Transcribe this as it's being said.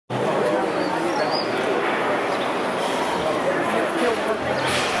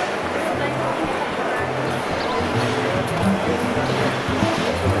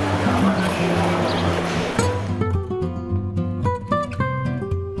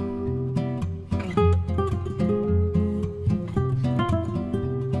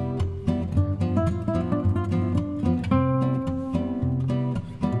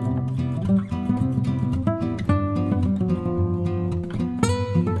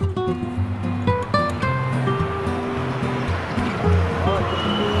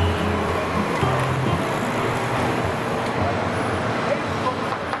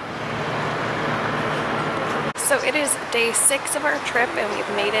day 6 of our trip and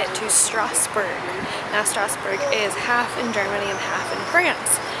we've made it to Strasbourg. Now Strasbourg is half in Germany and half in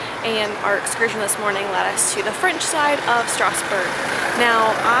France. And our excursion this morning led us to the French side of Strasbourg.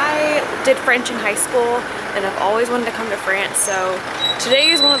 Now I did French in high school and I've always wanted to come to France, so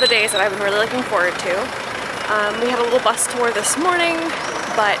today is one of the days that I've been really looking forward to. We had a little bus tour this morning,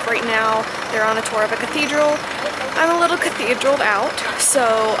 but right now they're on a tour of a cathedral. I'm a little cathedraled out,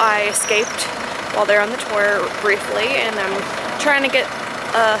 so I escaped while they're on the tour briefly, and I'm trying to get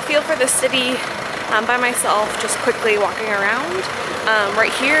a feel for the city by myself, just quickly walking around.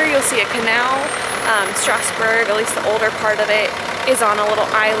 Right here you'll see a canal. Strasbourg, at least the older part of it, is on a little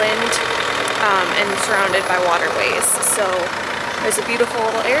island and surrounded by waterways. So there's a beautiful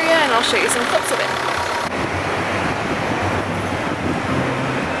little area and I'll show you some clips of it.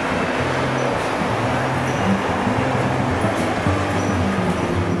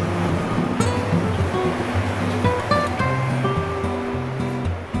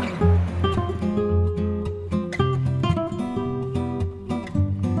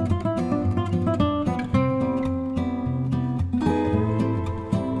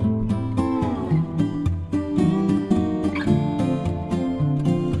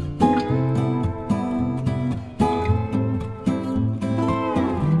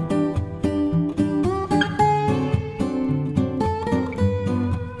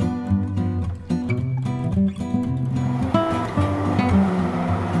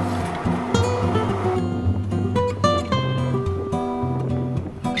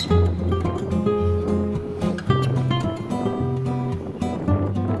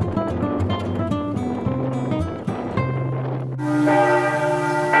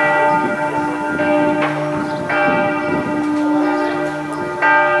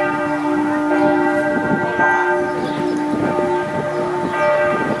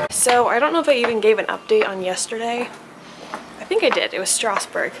 So I don't know if I even gave an update on yesterday. I think I did. It was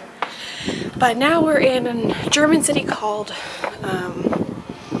Strasbourg. But now we're in a German city called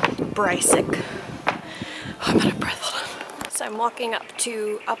Breisach. Oh, I'm out of breath. Hold on. So I'm walking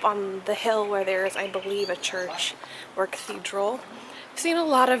up on the hill where there is, I believe, a church or cathedral. I've seen a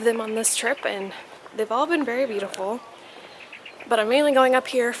lot of them on this trip and they've all been very beautiful. But I'm mainly going up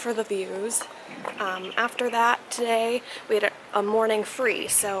here for the views. After that, today we had a morning free,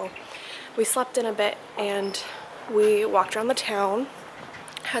 so we slept in a bit and we walked around the town,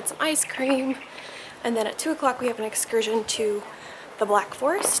 had some ice cream, and then at 2 o'clock we have an excursion to the Black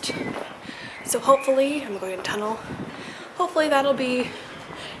Forest. So hopefully, I'm going to tunnel, hopefully that'll be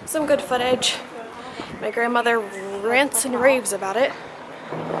some good footage. My grandmother rants and raves about it.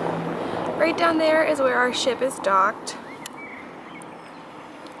 Right down there is where our ship is docked.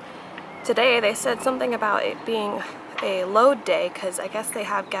 Today they said something about it being a load day because I guess they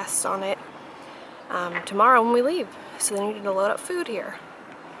have guests on it tomorrow when we leave, so they needed to load up food here,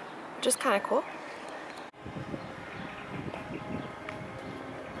 which is kind of cool.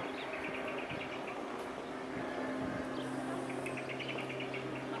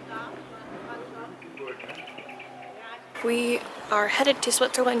 We are headed to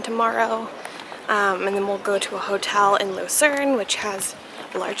Switzerland tomorrow, and then we'll go to a hotel in Lucerne, which has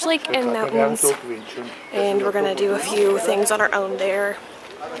a large lake and mountains, and we're gonna do a few things on our own there.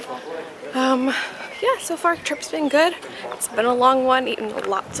 Yeah, so far trip's been good. It's been a long one, eating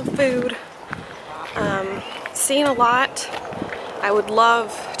lots of food, seen a lot. I would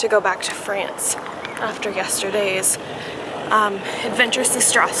love to go back to France after yesterday's adventures to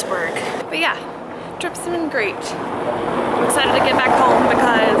Strasbourg. But yeah, trip's been great. I'm excited to get back home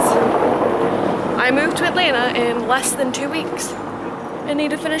because I moved to Atlanta in less than 2 weeks. I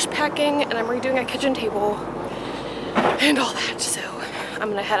need to finish packing and I'm redoing a kitchen table and all that, so I'm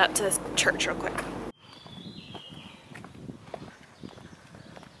gonna head up to this church real quick.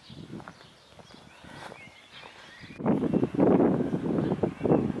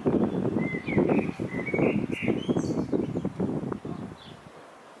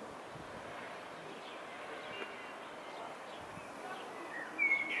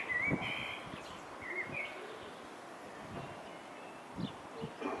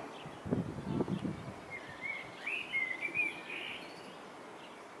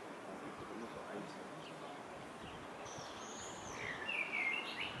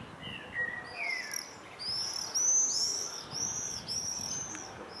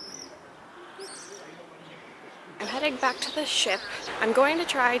 I'm heading back to the ship. I'm going to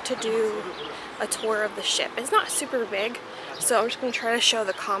try to do a tour of the ship. It's not super big, so I'm just going to try to show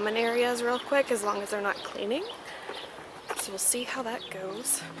the common areas real quick as long as they're not cleaning. So we'll see how that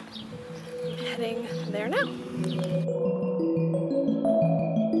goes. Heading there now.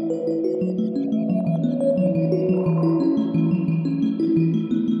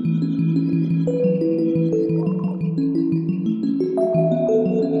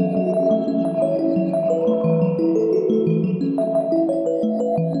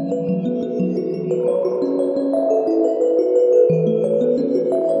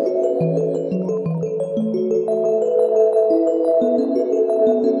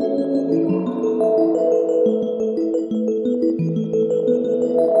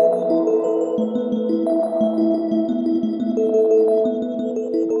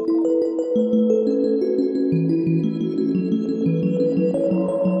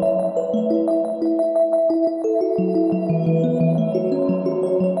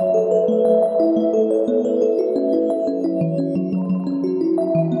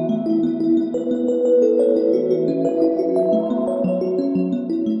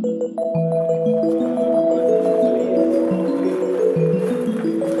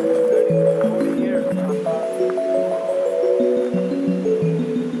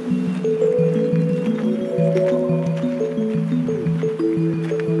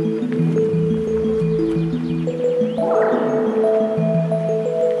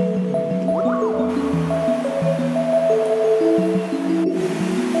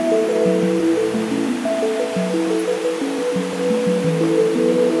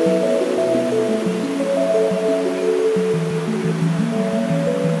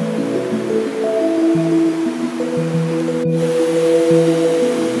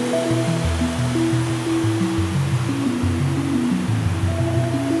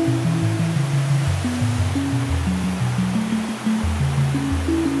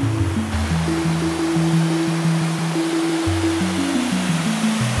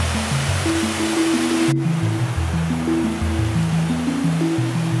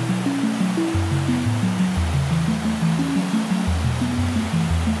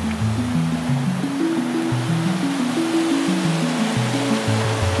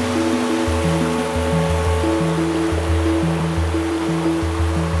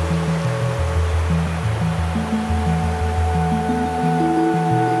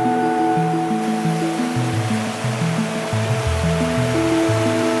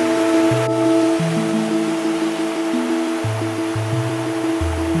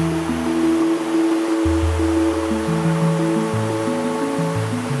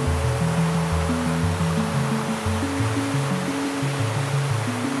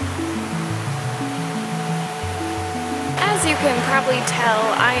 As you can probably tell,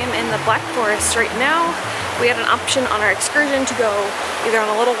 I am in the Black Forest right now. We had an option on our excursion to go either on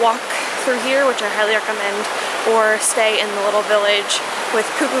a little walk through here, which I highly recommend, or stay in the little village with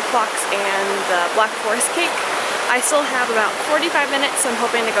cuckoo clocks and the Black Forest cake. I still have about 45 minutes, so I'm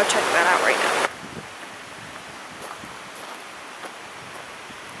hoping to go check that out right now.